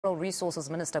Resources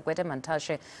Minister Gwede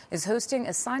Manatshe is hosting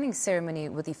a signing ceremony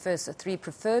with the first 3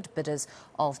 preferred bidders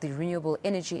of the Renewable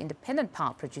Energy Independent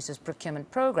Power Producers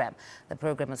Procurement Program. The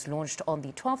program was launched on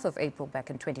the 12th of April back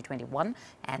in 2021,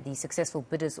 and the successful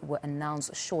bidders were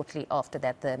announced shortly after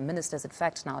that. The minister is in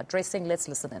fact now addressing. Let's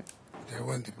listen in. They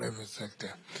want the private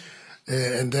sector.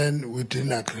 And then we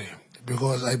didn't agree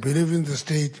because I believe in the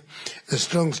state. A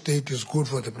strong state is good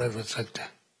for the private sector.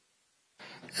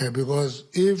 Because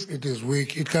if it is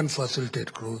weak, it can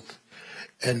facilitate growth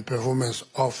and performance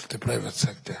of the private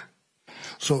sector.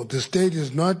 So the state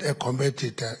is not a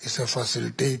competitor, it's a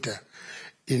facilitator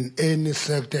in any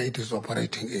sector it is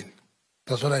operating in.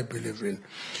 That's what I believe in.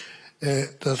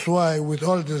 That's why with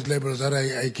all these labels that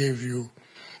I gave you,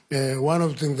 one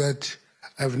of the things that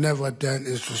I've never done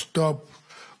is to stop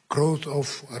growth of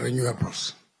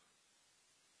renewables.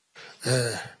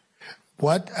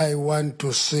 What I want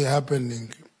to see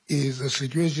happening is a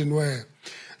situation where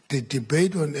the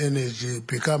debate on energy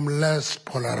become less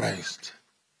polarized.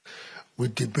 We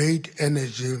debate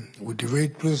energy, we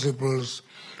debate principles,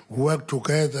 work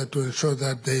together to ensure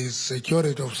that there is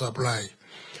security of supply,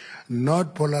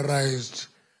 not polarized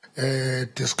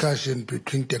discussion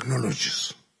between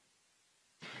technologies.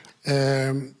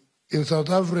 In South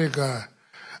Africa,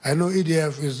 I know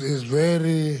EDF is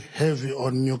very heavy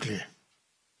on nuclear.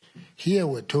 Here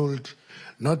we're told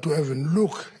not to even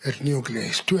look at nuclear.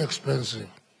 It's too expensive.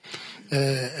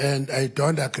 And I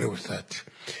don't agree with that.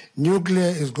 Nuclear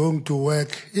is going to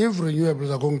work. If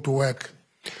renewables are going to work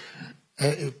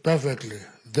perfectly,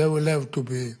 they will have to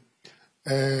be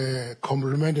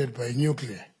complemented by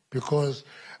nuclear, because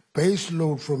base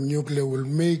load from nuclear will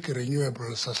make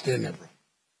renewables sustainable.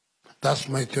 That's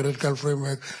my theoretical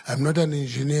framework. I'm not an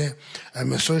engineer.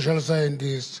 I'm a social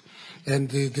scientist. And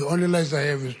the only lies I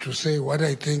have is to say what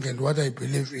I think and what I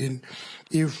believe in.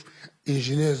 If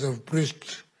engineers have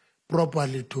preached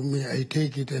properly to me, I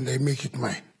take it and I make it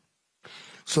mine.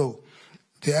 So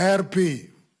the IRP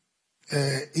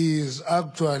is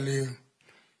actually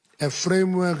a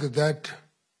framework that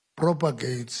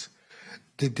propagates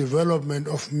the development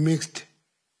of mixed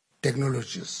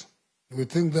technologies. We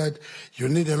think that you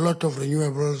need a lot of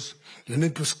renewables, you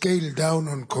need to scale down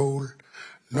on coal,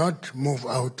 not move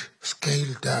out,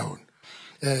 scale down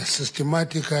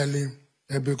systematically,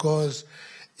 because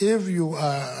if you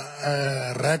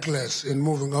are reckless in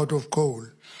moving out of coal,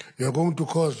 you're going to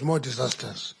cause more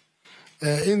disasters.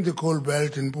 In the coal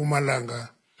belt in Mpumalanga,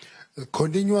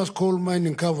 continuous coal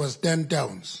mining covers 10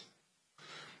 towns.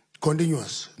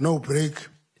 Continuous, no break,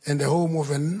 and the home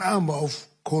of a number of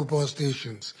coal power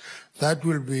stations that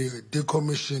will be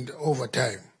decommissioned over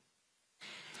time.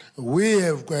 We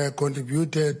have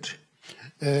contributed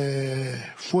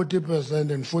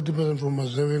 40% and 40% from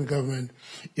Australian government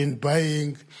in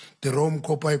buying the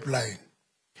Romco pipeline,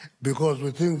 because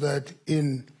we think that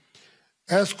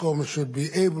ESCOM should be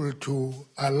able to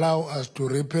allow us to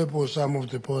repurpose some of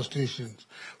the power stations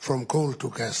from coal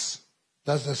to gas.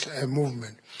 That's a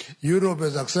movement. Europe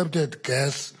has accepted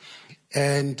gas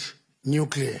and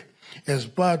nuclear as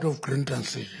part of green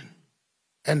transition,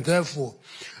 and therefore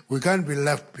we can't be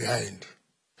left behind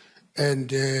and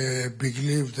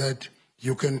believe that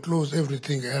you can close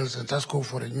everything else and just go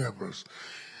for renewables.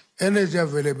 Energy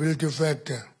availability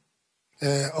factor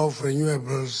of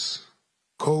renewables,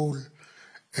 coal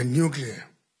and nuclear,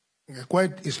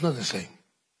 it's not the same.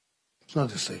 It's not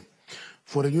the same.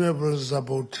 For renewables, it's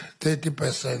about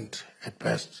 30% at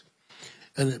best.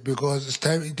 And because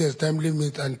it has time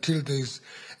limit until there is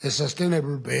a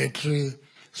sustainable battery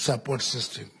support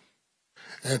system.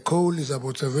 Coal is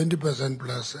about 70%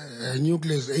 plus,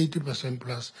 nuclear is 80%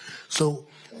 plus. So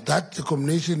that's the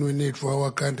combination we need for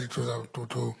our country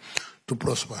to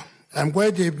prosper. I'm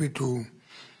quite happy to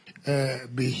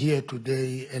be here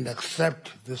today and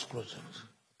accept this project.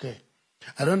 Okay,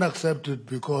 I don't accept it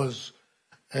because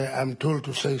I'm told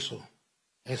to say so.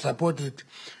 I support it.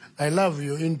 I love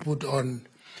your input on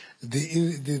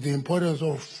the importance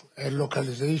of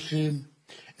localization,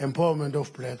 empowerment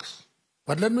of blacks.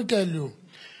 But let me tell you,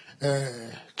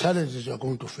 challenges you're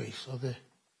going to face, okay?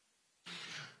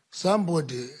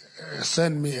 Somebody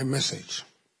sent me a message.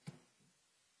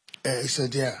 He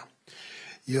said, yeah,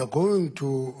 you're going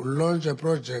to launch a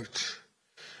project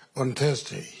on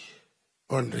Thursday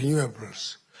on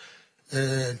renewables.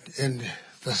 And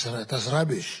that's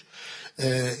rubbish.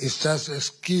 It's just a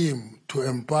scheme to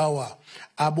empower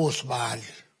abosbali.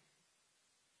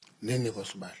 Nini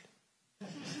bosbali.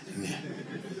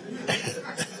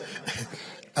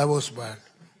 Abosbali.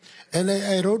 And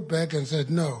I wrote back and said,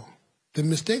 no, the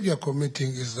mistake you're committing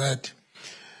is that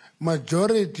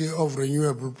majority of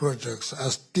renewable projects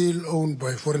are still owned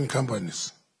by foreign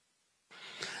companies.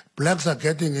 blacks are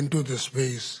getting into the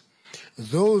space.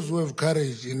 Those who have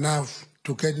courage enough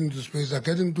to get into space are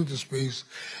getting into the space.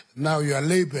 Now you are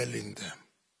labeling them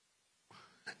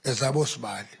as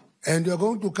abosbali. And you're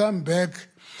going to come back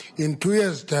in 2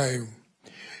 years' time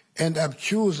and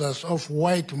accuse us of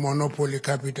white monopoly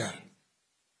capital.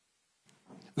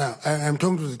 Now, I'm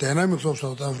talking to the dynamics of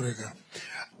South Africa.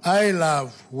 I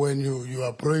love when you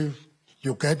are brave,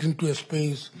 you get into a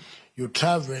space, you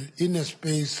travel in a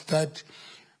space that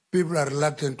people are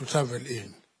reluctant to travel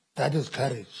in. That is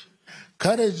courage.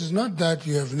 Courage is not that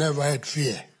you have never had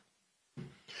fear.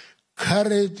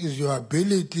 Courage is your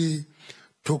ability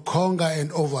to conquer and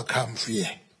overcome fear.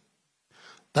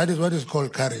 That is what is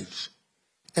called courage.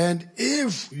 And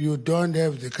if you don't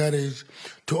have the courage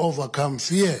to overcome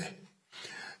fear,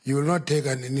 you will not take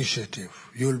an initiative.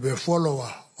 You will be a follower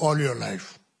all your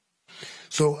life.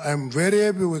 So I'm very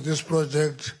happy with this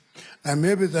project. I'm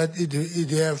happy that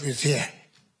EDF is here.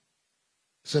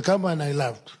 It's a company I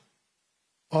loved.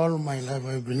 All my life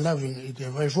I've been loving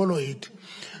EDF. I follow it.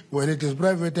 When it is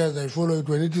privatized, I follow it.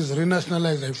 When it is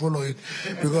renationalized, I follow it.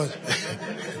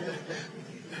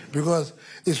 Because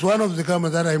it's one of the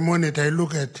companies that I monitor, I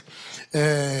look at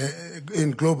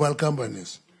in global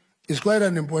companies. It's quite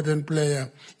an important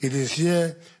player. It is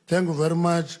here. Thank you very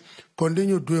much.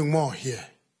 Continue doing more here.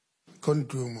 Continue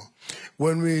doing more.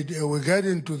 When we get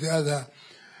into the other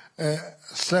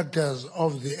sectors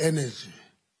of the energy,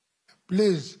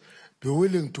 please be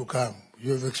willing to come.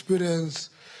 You have experience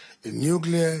in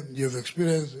nuclear, you have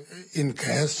experience in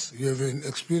gas, you have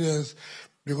experience,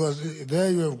 because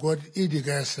there you have got ED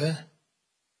gas,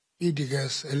 ED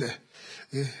gas.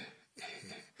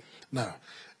 Now,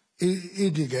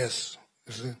 ED gas,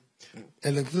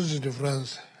 electricity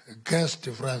difference, gas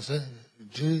difference,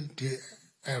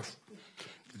 GDF.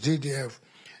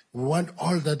 We want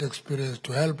all that experience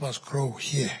to help us grow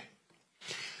here.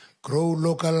 Grow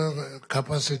local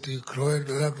capacity, grow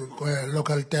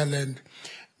local talent,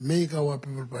 make our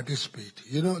people participate.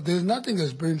 You know, there's nothing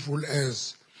as painful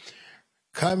as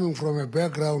coming from a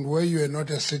background where you are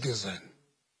not a citizen,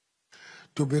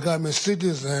 to become a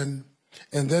citizen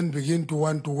and then begin to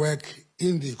want to work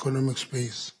in the economic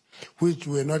space, which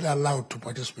we are not allowed to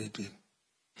participate in.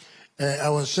 I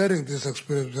was sharing this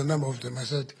experience with a number of them. I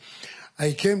said,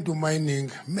 I came to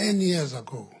mining many years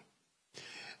ago.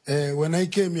 When I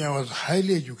came here, I was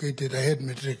highly educated. I had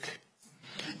matric.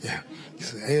 Yeah,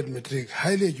 I had matric,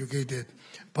 highly educated.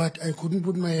 But I couldn't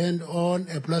put my hand on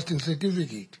a blasting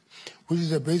certificate, which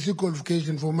is a basic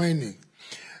qualification for mining,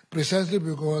 precisely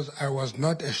because I was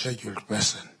not a scheduled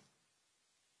person.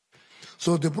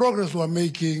 So the progress we're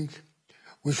making,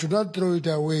 we should not throw it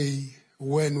away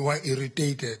when we're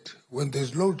irritated, when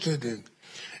there's load shedding,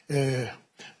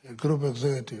 group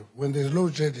executive, when there's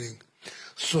load shedding,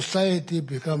 society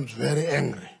becomes very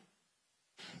angry.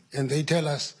 And they tell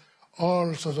us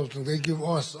all sorts of things. They give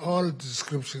us all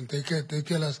descriptions. They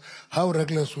tell us how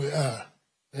reckless we are.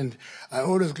 And I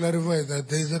always clarify that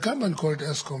there is a company called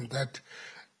ESCOM that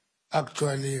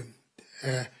actually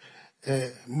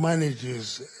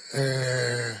manages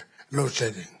load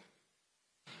shedding.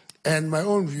 And my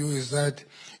own view is that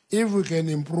if we can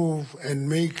improve and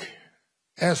make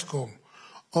ESCOM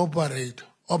operate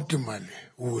optimally,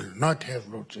 we will not have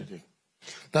load shedding.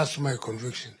 That's my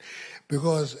conviction.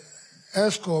 Because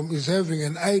ESCOM is having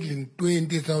an idling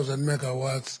 20,000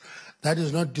 megawatts that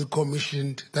is not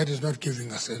decommissioned, that is not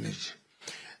giving us energy.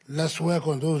 Let's work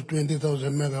on those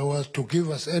 20,000 megawatts to give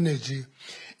us energy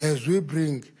as we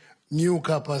bring new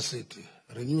capacity,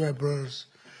 renewables,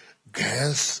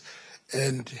 gas,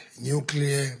 and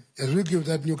nuclear. As we give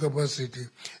that new capacity,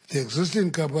 the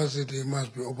existing capacity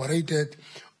must be operated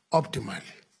optimally.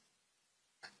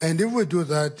 And if we do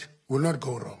that, we'll not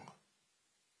go wrong.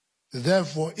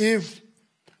 Therefore, if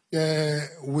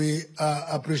we are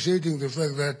appreciating the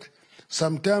fact that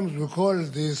sometimes we call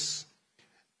this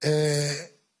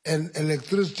an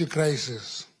electricity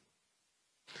crisis,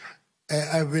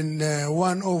 I've been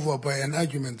won over by an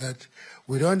argument that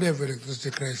we don't have electricity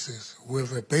crisis, we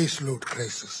have a base load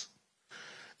crisis.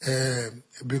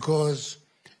 Because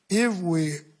if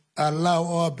we allow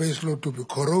our base load to be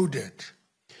corroded,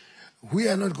 we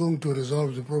are not going to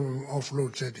resolve the problem of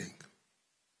load shedding.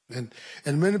 And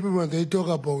many people, when they talk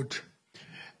about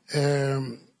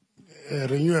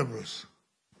renewables,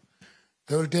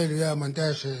 they will tell you, yeah,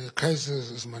 Mantashe,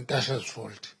 crisis is Mantashe's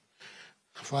fault.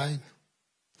 Fine.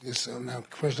 It's an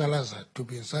occupational hazard. To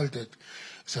be insulted,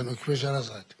 it's an occupational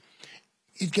hazard.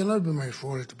 It cannot be my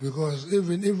fault, because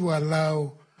even if we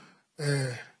allow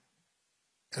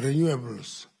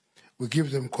renewables, we give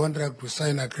them contract, we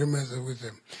sign agreements with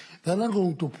them, they're not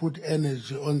going to put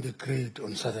energy on the grid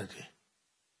on Saturday.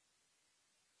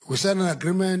 We sign an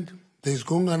agreement, there's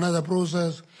going another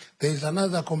process, there's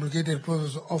another complicated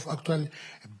process of actually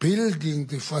building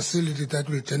the facility that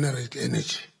will generate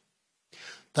energy.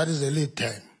 That is the lead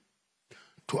time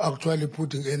to actually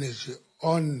putting energy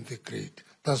on the grid.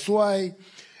 That's why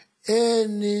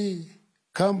any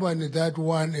company that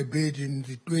won a bid in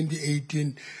the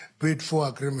 2018 bid for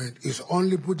agreement is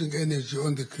only putting energy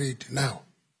on the grid now.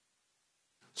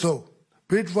 So,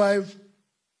 bid 5,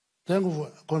 thank you,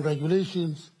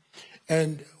 congratulations,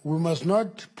 and we must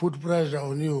not put pressure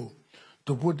on you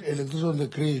to put electricity on the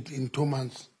grid in 2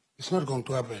 months. It's not going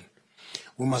to happen.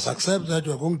 We must accept that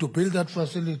you are going to build that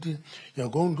facility, you are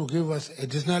going to give us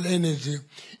additional energy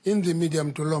in the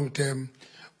medium to long term.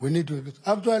 We need to,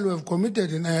 actually we have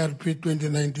committed in IRP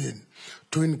 2019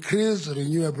 to increase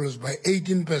renewables by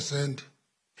 18%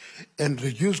 and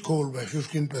reduce coal by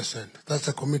 15%. That's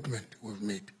a commitment we've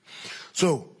made.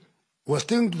 So we're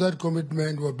sticking to that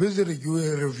commitment. We're busy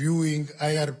reviewing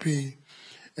IRP.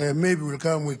 Maybe we'll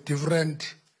come with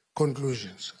different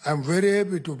conclusions. I'm very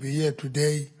happy to be here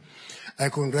today. I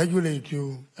congratulate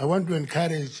you. I want to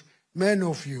encourage many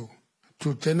of you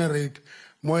to generate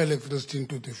more electricity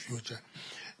into the future.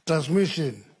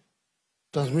 Transmission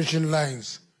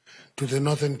lines to the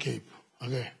Northern Cape,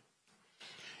 okay?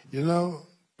 You know,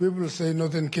 people say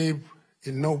Northern Cape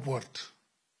in no port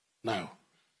now.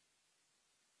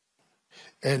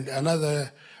 And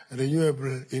another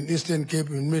renewable in Eastern Cape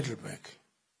in Middleburg.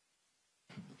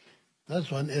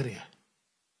 That's one area.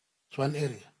 It's one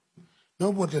area.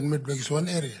 No port in Middleburg is one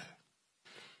area.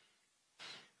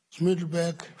 It's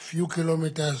Middleburg, few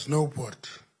kilometers, no port,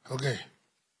 okay?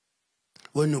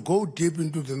 When you go deep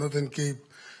into the Northern Cape,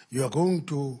 you are going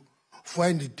to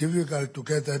find it difficult to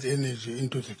get that energy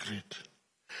into the grid.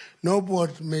 No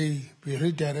port may be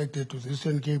redirected to the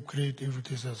Eastern Cape grid if it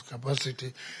has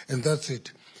capacity, and that's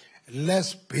it.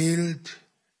 Let's build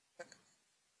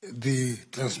the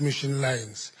transmission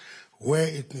lines where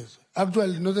it needs.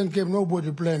 Actually, Northern Cape,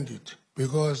 nobody planned it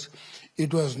because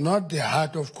it was not the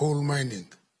heart of coal mining.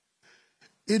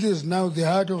 It is now the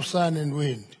heart of sun and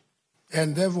wind.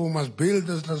 And therefore, we must build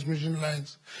those transmission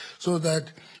lines so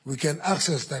that we can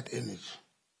access that energy.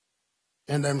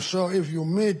 And I'm sure if you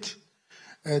meet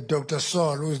Dr.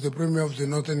 Saul, who is the Premier of the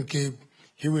Northern Cape,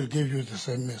 he will give you the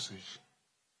same message.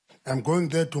 I'm going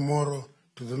there tomorrow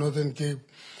to the Northern Cape.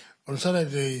 On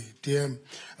Saturday, TM,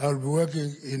 I'll be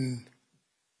working in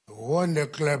Wonder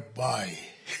Club Bay,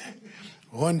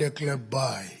 Wonder Club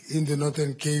Bay in the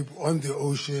Northern Cape, on the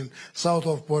ocean, south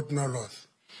of Port Nolloth.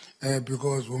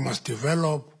 Because we must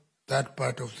develop that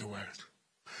part of the world.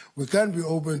 We can't be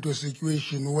open to a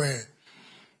situation where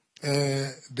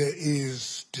there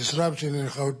is disruption in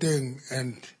Gauteng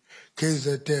and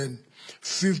KZN,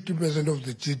 50% of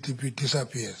the GDP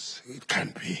disappears. It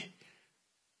can't be.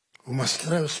 We must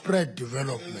spread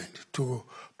development to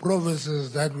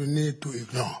provinces that we need to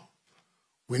ignore.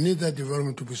 We need that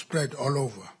development to be spread all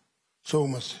over. So we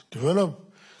must develop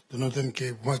the Northern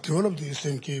Cape, we must develop the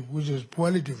Eastern Cape, which is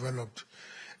poorly developed.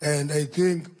 And I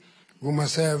think we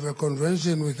must have a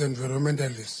convention with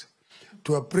environmentalists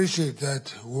to appreciate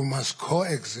that we must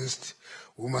coexist,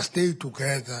 we must stay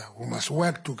together, we must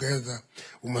work together,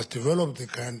 we must develop the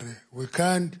country. We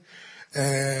can't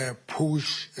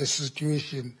push a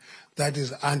situation that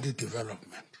is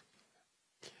anti-development.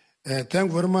 Thank you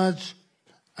very much.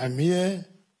 I'm here.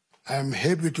 I'm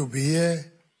happy to be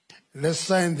here. Let's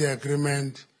sign the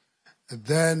agreement,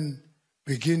 then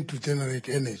begin to generate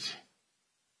energy.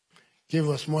 Give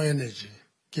us more energy.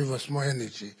 Give us more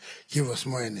energy. Give us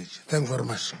more energy. Thank you very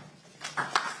much.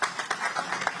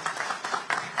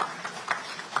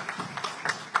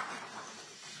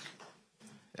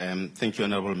 Thank you,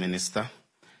 Honorable Minister.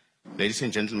 Ladies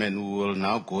and gentlemen, we will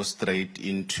now go straight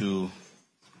into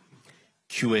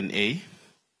Q&A.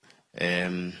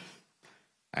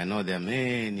 I know there are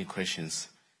many questions,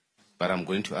 but I'm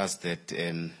going to ask that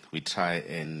we try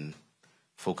and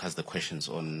focus the questions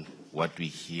on what we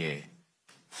hear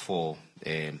for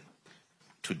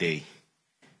today.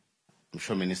 I'm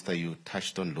sure, Minister, you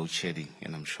touched on load shedding,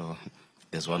 and I'm sure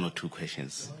there's one or two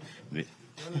questions.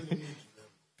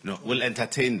 No, we'll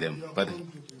entertain them, but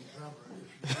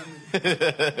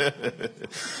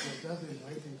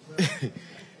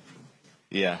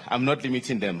yeah, I'm not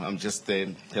limiting them. I'm just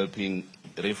helping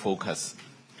refocus.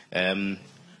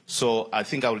 So I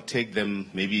think I will take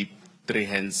them maybe 3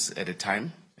 hands at a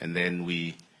time, and then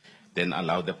we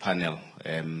allow the panel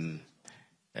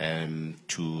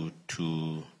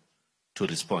to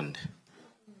respond.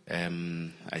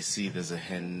 I see there's a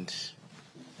hand.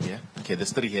 Yeah. Okay.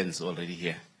 There's 3 hands already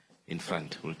here in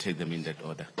front. We'll take them in that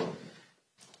order.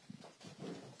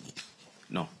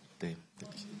 No.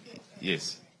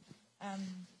 Yes.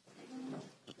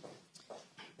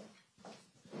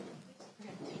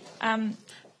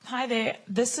 Hi there.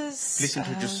 This is. Please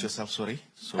introduce yourself. Sorry.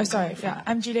 Sorry. Yeah,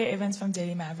 I'm Julia Evans from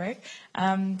Daily Maverick.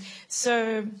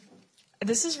 So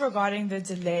this is regarding the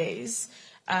delays.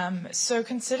 So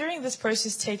considering this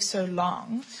process takes so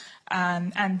long,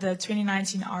 and the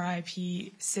 2019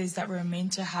 RIP says that we're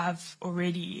meant to have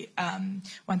already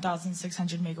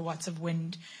 1,600 megawatts of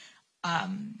wind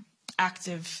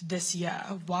active this year,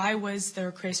 why was the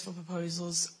request for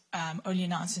proposals only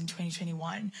announced in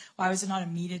 2021? Why was it not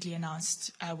immediately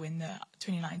announced when the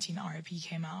 2019 RIP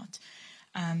came out?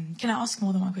 Can I ask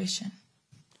more than one question?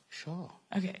 Sure.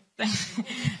 Okay.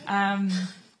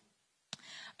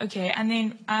 Okay, and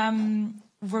then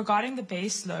regarding the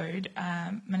base load,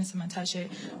 Minister Mantashe,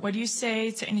 what do you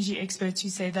say to energy experts who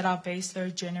say that our base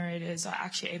load generators are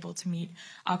actually able to meet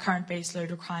our current base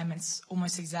load requirements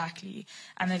almost exactly,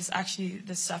 and that it's actually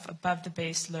the stuff above the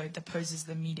base load that poses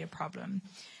the immediate problem?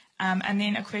 And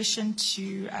then a question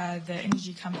to the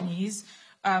energy companies.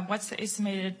 What's the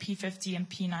estimated P50 and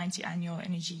P90 annual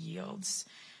energy yields?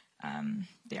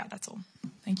 Yeah, that's all.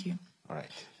 Thank you. All right.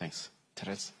 Thanks.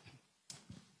 Terence?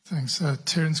 Thanks.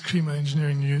 Terence Creamer,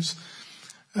 Engineering News.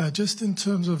 Just in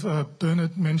terms of,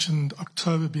 Bernard mentioned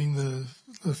October being the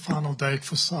final date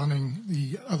for signing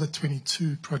the other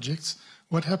 22 projects.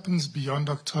 What happens beyond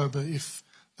October if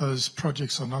those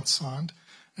projects are not signed?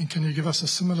 And can you give us a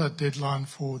similar deadline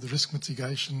for the risk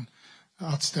mitigation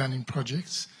outstanding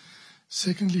projects?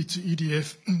 Secondly, to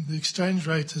EDF, the exchange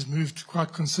rate has moved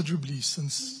quite considerably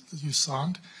since you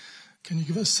signed. Can you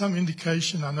give us some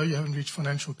indication? I know you haven't reached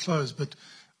financial close, but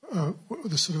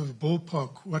the sort of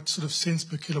ballpark, what sort of cents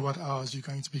per kilowatt hours you're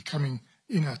going to be coming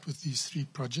in at with these three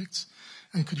projects?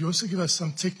 And could you also give us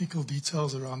some technical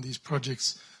details around these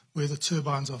projects, where the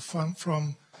turbines are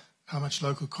from, how much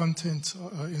local content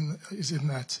is in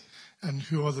that, and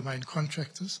who are the main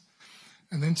contractors?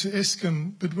 And then to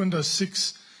Eskom, bid window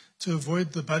 6, to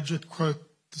avoid the budget quote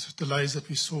delays that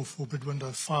we saw for bid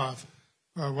window 5,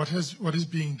 what is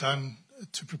being done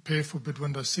to prepare for bid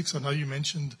window 6? I know you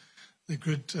mentioned the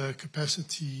grid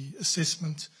capacity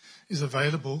assessment is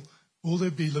available. Will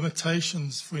there be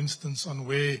limitations, for instance, on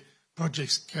where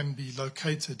projects can be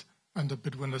located under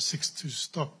bid window 6 to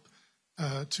stop,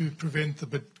 to prevent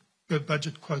the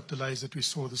budget quote delays that we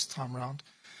saw this time around?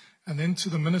 And then to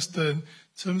the Minister, in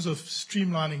terms of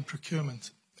streamlining procurement,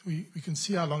 we can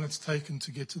see how long it's taken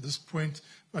to get to this point.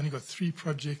 We've only got 3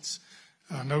 projects.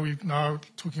 I know we're now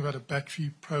talking about a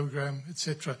battery program,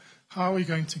 etc. How are we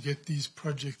going to get these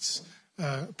projects,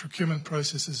 procurement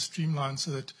processes streamlined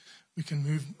so that we can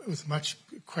move with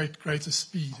quite greater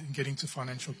speed in getting to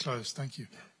financial close? Thank you.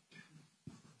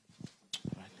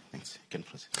 Thanks. You can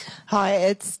proceed. Hi,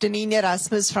 it's Deneen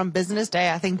Erasmus from Business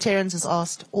Day. I think Terence has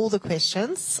asked all the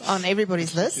questions on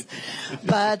everybody's list,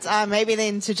 but maybe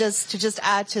then to just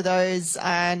add to those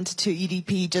and to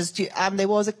EDP, there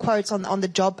was a quote on the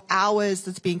job hours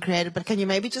that's being created, but can you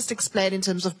maybe just explain in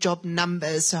terms of job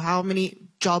numbers? So how many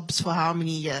jobs for how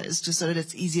many years, just so that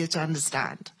it's easier to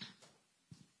understand?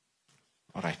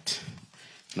 All right.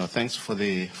 No, thanks for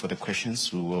the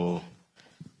questions. We will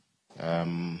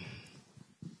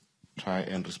try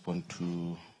and respond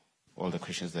to all the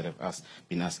questions that have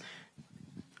been asked.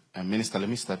 Minister, let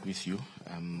me start with you.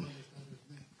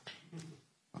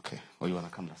 Okay. Or you want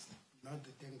to come last? Not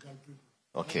the technical people.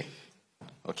 Okay.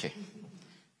 Okay.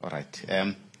 All right.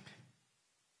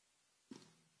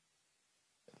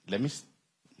 Let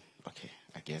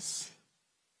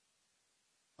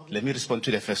me respond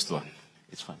to the first one.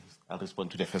 It's fine. I'll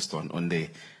respond to the first one on the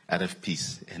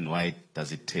RFPs and why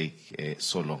does it take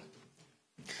so long.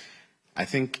 I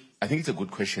think it's a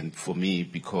good question for me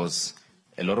because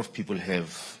a lot of people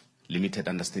have limited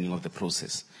understanding of the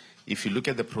process. If you look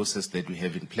at the process that we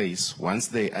have in place, once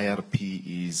the IRP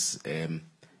is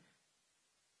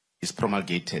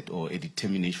promulgated or a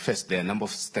determination, first there are a number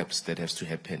of steps that has to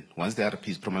happen. Once the IRP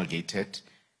is promulgated,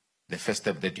 the first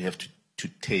step that you have to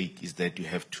take is that you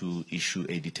have to issue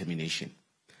a determination.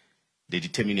 The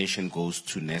determination goes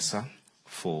to NESA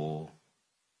for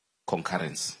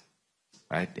concurrence.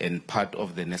 Right? And part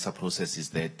of the NESA process is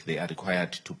that they are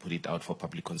required to put it out for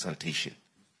public consultation.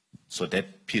 So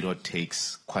that period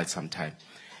takes quite some time.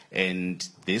 And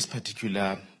this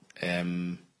particular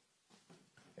Section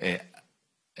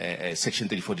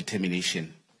 34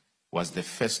 determination was the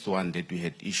first one that we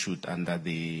had issued under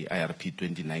the IRP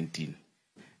 2019.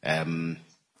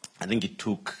 I think it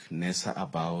took NESA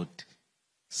about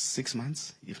 6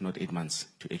 months, if not 8 months,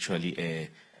 to actually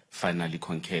finally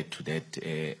concur to that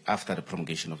after the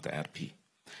promulgation of the IRP.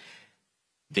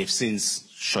 they've since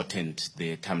shortened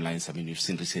the timelines. I mean, we've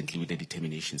seen recently with the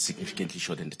determination significantly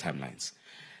shortened the timelines.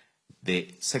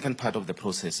 The second part of the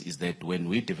process is that when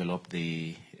we develop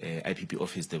the IPP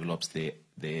office develops the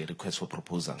request for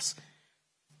proposals,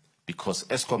 because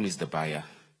Eskom is the buyer,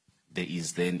 there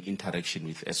is then interaction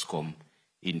with Eskom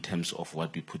in terms of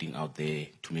what we're putting out there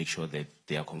to make sure that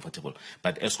they are comfortable.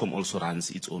 But Eskom also runs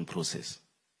its own process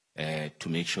to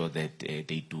make sure that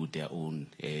they do their own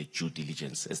due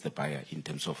diligence as the buyer in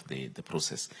terms of the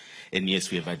process. And yes,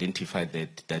 we have identified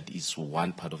that that is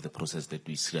one part of the process that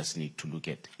we seriously need to look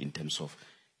at in terms of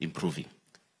improving,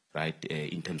 right,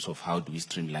 in terms of how do we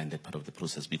streamline that part of the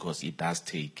process, because it does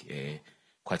take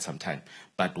quite some time.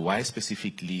 But why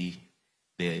specifically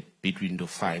the bid window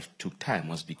 5 took time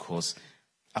was because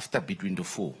after bid window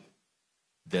 4,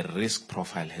 the risk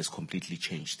profile has completely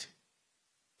changed.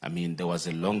 I mean, there was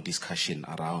a long discussion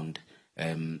around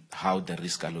how the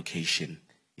risk allocation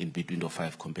in bid window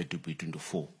 5 compared to bid window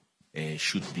 4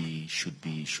 should be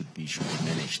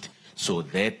managed. So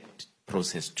that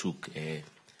process took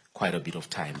quite a bit of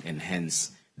time, and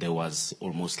hence there was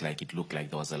almost like it looked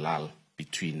like there was a lull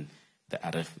between the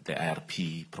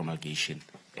IRP promulgation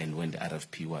and when the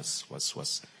RFP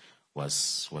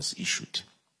was issued.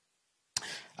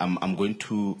 I'm going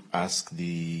to ask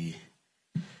the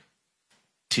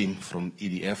team from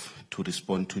EDF to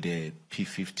respond to the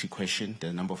P50 question,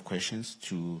 the number of questions,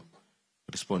 to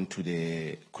respond to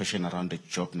the question around the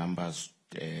job numbers,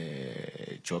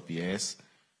 job years,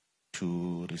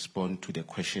 to respond to the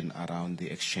question around the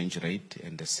exchange rate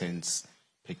and the cents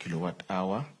per kilowatt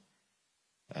hour.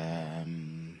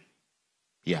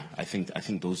 Yeah, I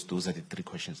think those are the 3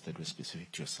 questions that were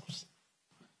specific to yourselves.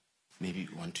 Maybe you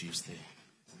want to use the...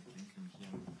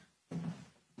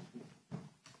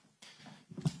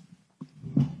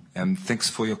 Thanks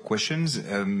for your questions.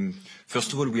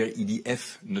 First of all, we are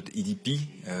EDF, not EDP.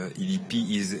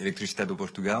 EDP is Electricidade do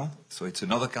Portugal, so it's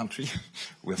another country.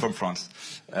 We're from France.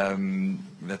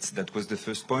 That was the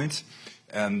first point.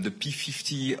 The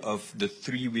P50 of the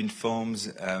 3 wind farms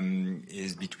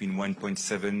is between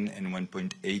 1.7 and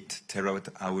 1.8 terawatt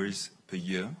hours per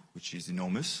year, which is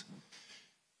enormous.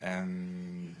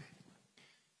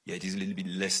 Yeah, it is a little bit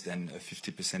less than a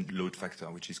 50% load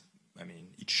factor, which is, I mean,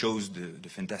 it shows the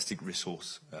fantastic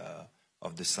resource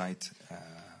of the site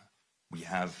we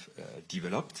have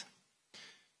developed.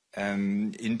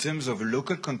 In terms of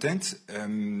local content,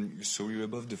 so we're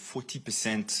above the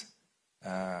 40%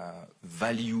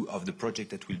 value of the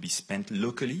project that will be spent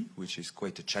locally, which is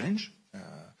quite a challenge.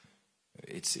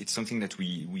 It's something that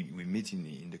we meet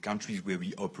in the countries where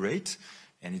we operate,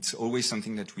 and it's always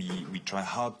something that we try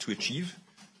hard to achieve,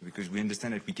 because we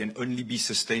understand that we can only be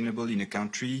sustainable in a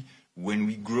country when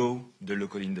we grow the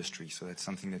local industry. So that's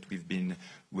something that we've been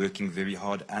working very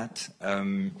hard at.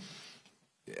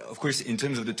 Of course, in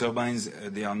terms of the turbines,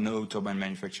 there are no turbine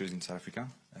manufacturers in South Africa.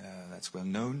 That's well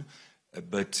known.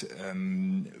 But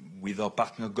with our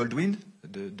partner Goldwind,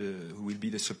 who will be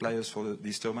the suppliers for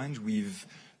these turbines, we've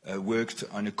worked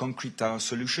on a concrete tower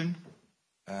solution.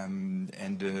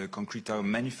 And the concrete tower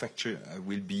manufacture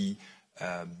will be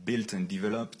built and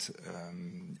developed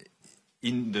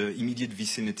in the immediate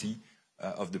vicinity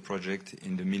of the project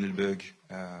in the Middelburg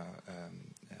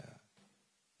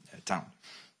town.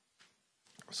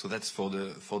 So that's for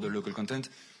the local content.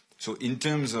 So in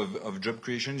terms of job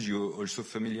creations, you're also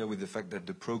familiar with the fact that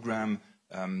the program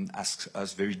asks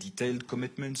us very detailed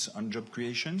commitments on job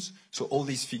creations. So all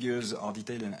these figures are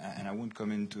detailed, and I won't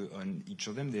comment on each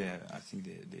of them. I think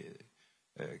they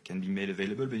can be made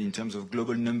available. But in terms of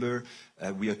global number,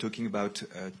 we are talking about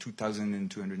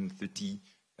 2,230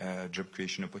 job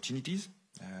creation opportunities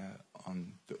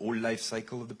on the whole life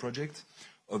cycle of the project.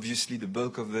 Obviously, the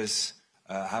bulk of this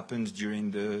happens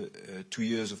during the 2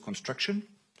 years of construction.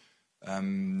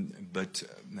 But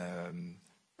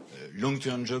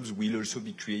long-term jobs will also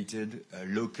be created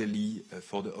locally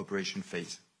for the operation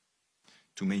phase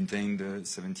to maintain the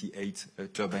 78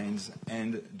 turbines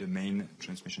and the main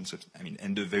transmission,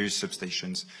 and the various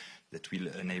substations that will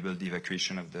enable the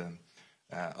evacuation of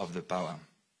the power.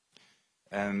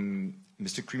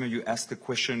 Mr. Creamer, you asked a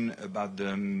question about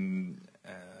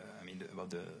about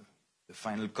the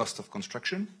final cost of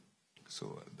construction.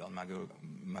 So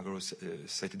Magoro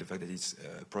cited the fact that it's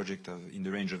a project in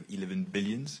the range of 11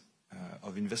 billion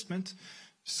of investment.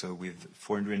 So with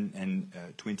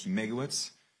 420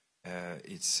 megawatts,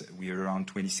 we are around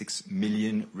 26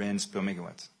 million rands per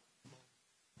megawatt,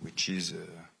 which is a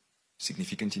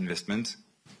significant investment.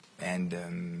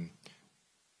 And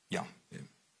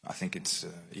I think it's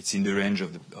in the range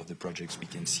of the projects we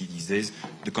can see these days.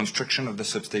 The construction of the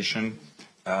substation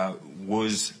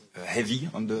was heavy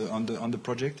on the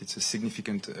project. It's a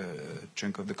significant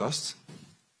chunk of the costs.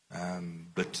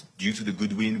 But due to the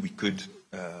goodwill, we could,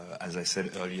 as I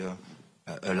said earlier,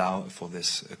 allow for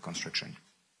this construction.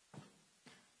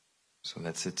 So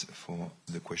that's it for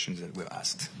the questions that were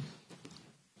asked.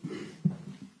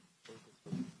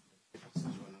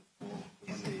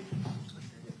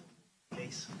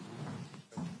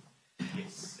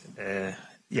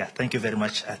 Yeah, thank you very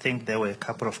much. I think there were a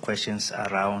couple of questions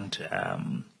around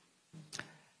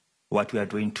what we are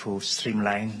doing to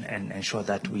streamline and ensure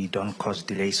that we don't cause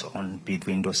delays on bid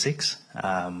window 6.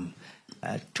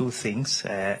 Two things.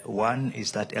 One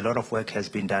is that a lot of work has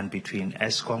been done between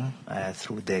ESCOM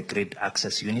through the grid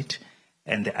access unit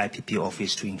and the IPP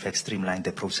office to in fact streamline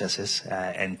the processes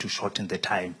and to shorten the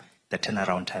time, the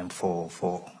turnaround time for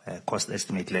cost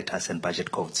estimate letters and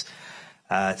budget codes.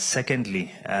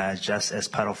 Secondly, just as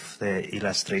part of the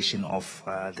illustration of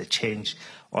the change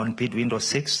on bid window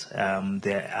 6,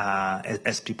 there are,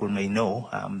 as people may know,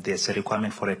 there's a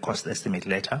requirement for a cost estimate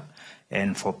letter.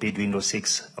 And for bid window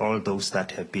 6, all those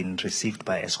that have been received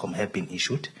by ESCOM have been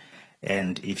issued.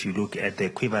 And if you look at the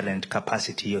equivalent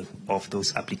capacity of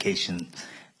those applications,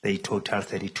 they total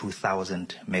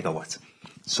 32,000 megawatts.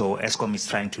 So ESCOM is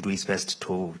trying to do its best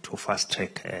to fast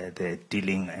track the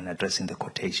dealing and addressing the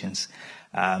quotations.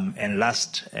 And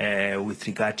last, with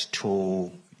regard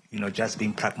to just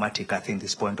being pragmatic, I think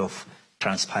this point of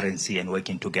transparency and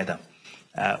working together.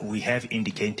 We have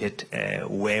indicated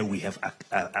where we have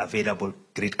available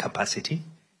grid capacity,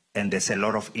 and there's a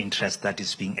lot of interest that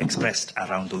is being expressed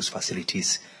around those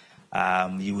facilities.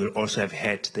 You will also have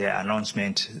heard the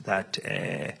announcement that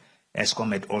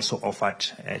ESCOM had also offered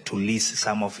to lease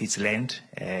some of its land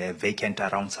vacant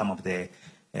around some of the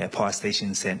power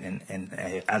stations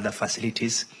and other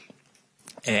facilities.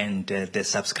 And the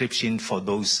subscription for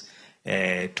those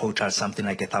total something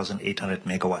like 1,800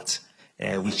 megawatts.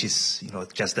 Which is,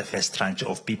 just the first tranche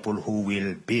of people who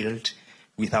will build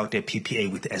without a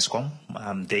PPA with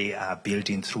ESCOM. They are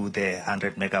building through the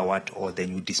 100 megawatt or the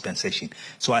new dispensation.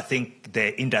 So I think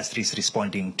the industry is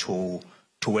responding to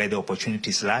where the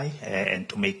opportunities lie and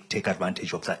to take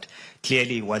advantage of that.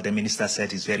 Clearly, what the minister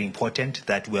said is very important,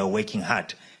 that we are working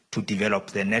hard to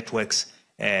develop the networks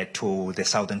to the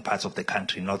southern parts of the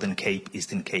country, Northern Cape,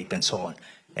 Eastern Cape, and so on.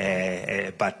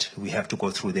 But we have to go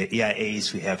through the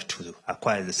EIAs, we have to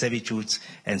acquire the servitudes,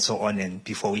 and so on, and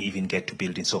before we even get to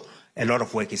building. So a lot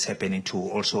of work is happening to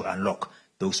also unlock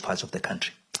those parts of the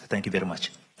country. Thank you very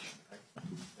much.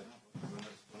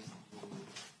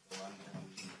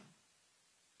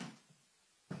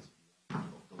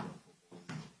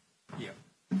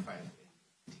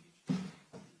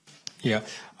 Yeah,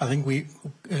 I think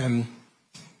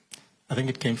I think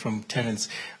it came from Terence.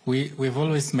 We've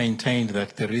always maintained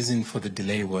that the reason for the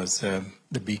delay was the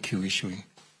BQ issuing.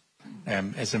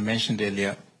 As I mentioned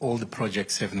earlier, all the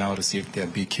projects have now received their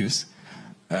BQs.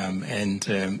 And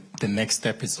the next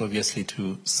step is obviously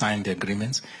to sign the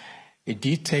agreements. It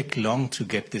did take long to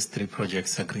get these 3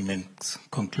 projects agreements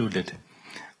concluded.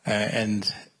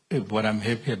 And what I'm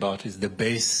happy about is the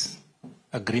base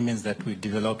agreements that we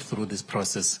developed through this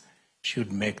process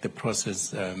should make the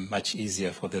process much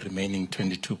easier for the remaining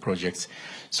 22 projects.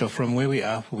 So from where we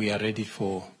are ready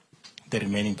for the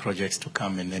remaining projects to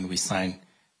come, and then we sign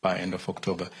by end of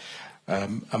October.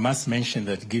 I must mention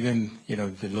that given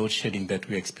the load shedding that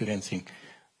we're experiencing,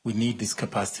 we need this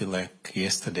capacity like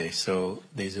yesterday. So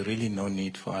there's really no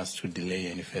need for us to delay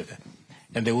any further.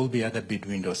 And there will be other bid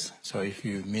windows. So if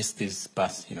you miss this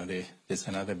bus, there's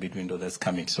another bid window that's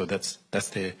coming. So that's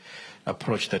the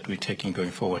approach that we're taking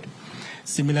going forward.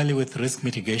 Similarly, with risk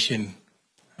mitigation,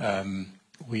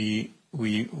 we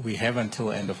have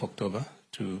until end of October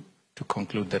to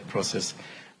conclude that process.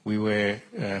 We were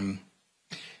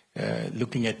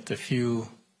looking at a few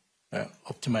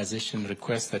optimization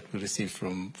requests that we received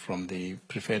from the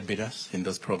preferred bidders in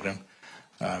those programs.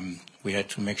 We had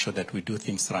to make sure that we do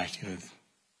things right,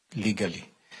 legally.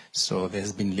 So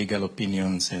there's been legal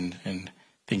opinions and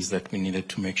things that we needed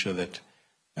to make sure that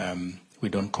we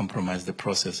don't compromise the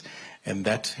process. And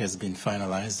that has been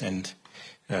finalized. And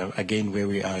again, where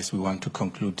we are is we want to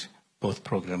conclude both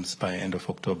programs by end of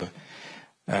October.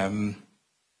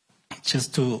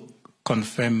 Just to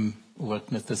confirm what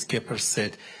Mr. Skipper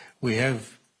said, we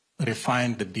have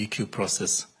refined the BQ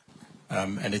process.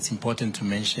 And it's important to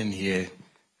mention here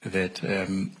that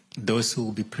those who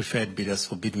will be preferred bidders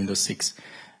for bid window 6,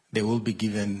 they will be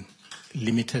given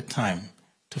limited time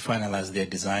to finalize their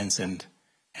designs and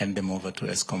hand them over to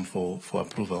ESCOM for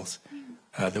approvals.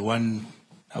 The one,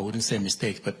 I wouldn't say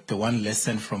mistake, but the one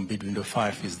lesson from bid window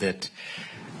 5 is that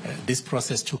this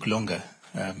process took longer,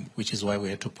 which is why we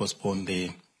had to postpone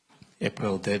the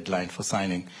April deadline for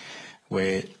signing,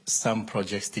 where some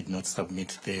projects did not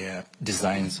submit their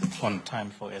designs on time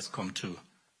for Eskom to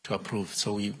approve.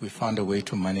 So we found a way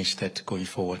to manage that going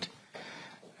forward.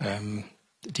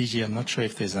 DG, I'm not sure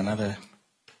if there's another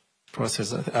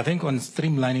process. I think on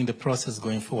streamlining the process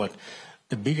going forward,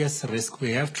 the biggest risk,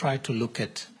 we have tried to look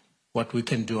at what we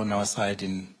can do on our side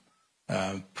in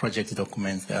project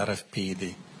documents, the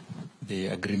RFP, the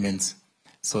agreements.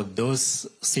 So those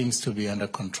seems to be under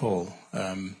control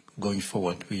going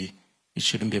forward. It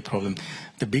shouldn't be a problem.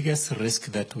 The biggest risk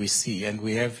that we see, and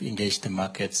we have engaged the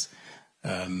markets,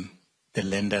 the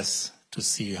lenders, to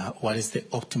see what is the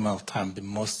optimal time, the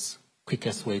most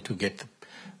quickest way to get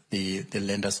the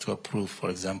lenders to approve, for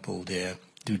example, their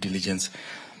due diligence.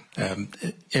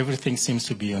 Everything seems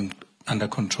to be under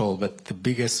control, but the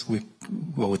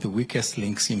the weakest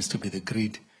link seems to be the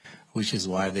grid, which is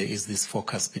why there is this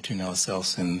focus between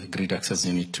ourselves and the grid access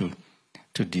unit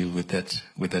to deal with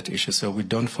that issue. So we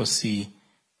don't foresee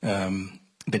the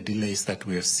delays that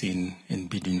we have seen in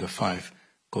bid window 5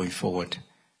 going forward.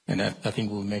 And I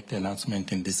think we'll make the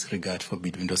announcement in this regard for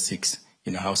bid window 6,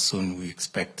 how soon we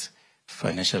expect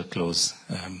financial close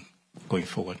going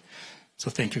forward. So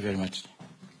thank you very much.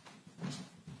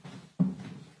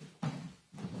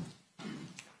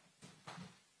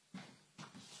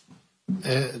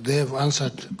 They have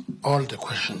answered all the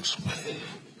questions,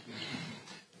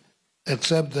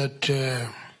 except that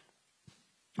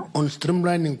on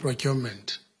streamlining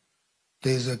procurement,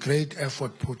 there is a great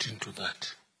effort put into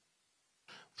that.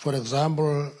 For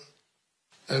example,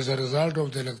 as a result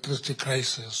of the electricity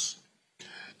crisis,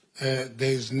 there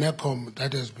is NECOM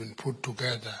that has been put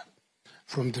together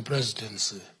from the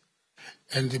presidency.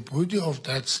 And the beauty of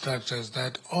that structure is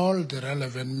that all the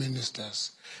relevant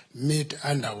ministers meet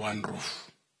under one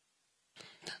roof.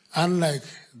 Unlike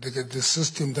the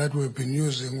system that we've been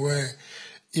using, where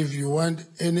if you want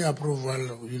any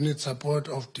approval, you need support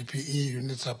of DPE, you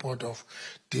need support of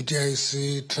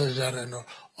DTIC, Treasurer, and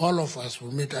all of us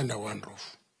will meet under one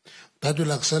roof. That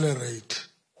will accelerate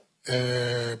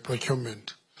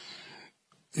procurement.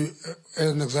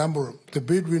 As an example, the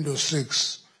bid window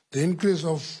 6, the increase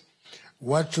of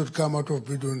what should come out of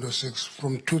bid window 6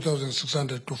 from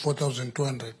 2,600 to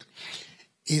 4,200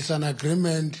 is an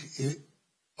agreement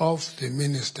of the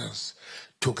ministers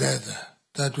together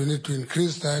that we need to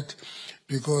increase that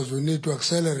because we need to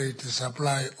accelerate the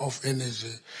supply of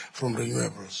energy from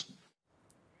renewables.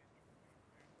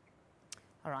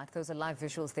 All right, those are live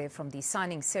visuals there from the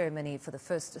signing ceremony for the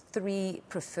first 3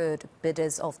 preferred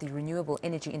bidders of the Renewable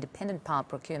Energy Independent Power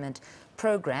Procurement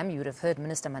Program. You would have heard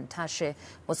Minister Mantashe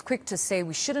was quick to say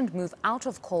we shouldn't move out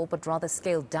of coal, but rather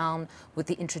scale down with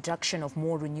the introduction of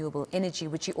more renewable energy,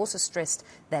 which he also stressed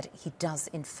that he does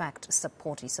in fact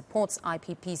support. He supports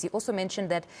IPPs. He also mentioned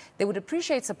that they would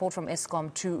appreciate support from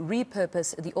Eskom to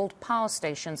repurpose the old power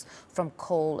stations from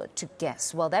coal to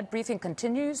gas. Well, that briefing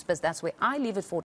continues, but that's where I leave it for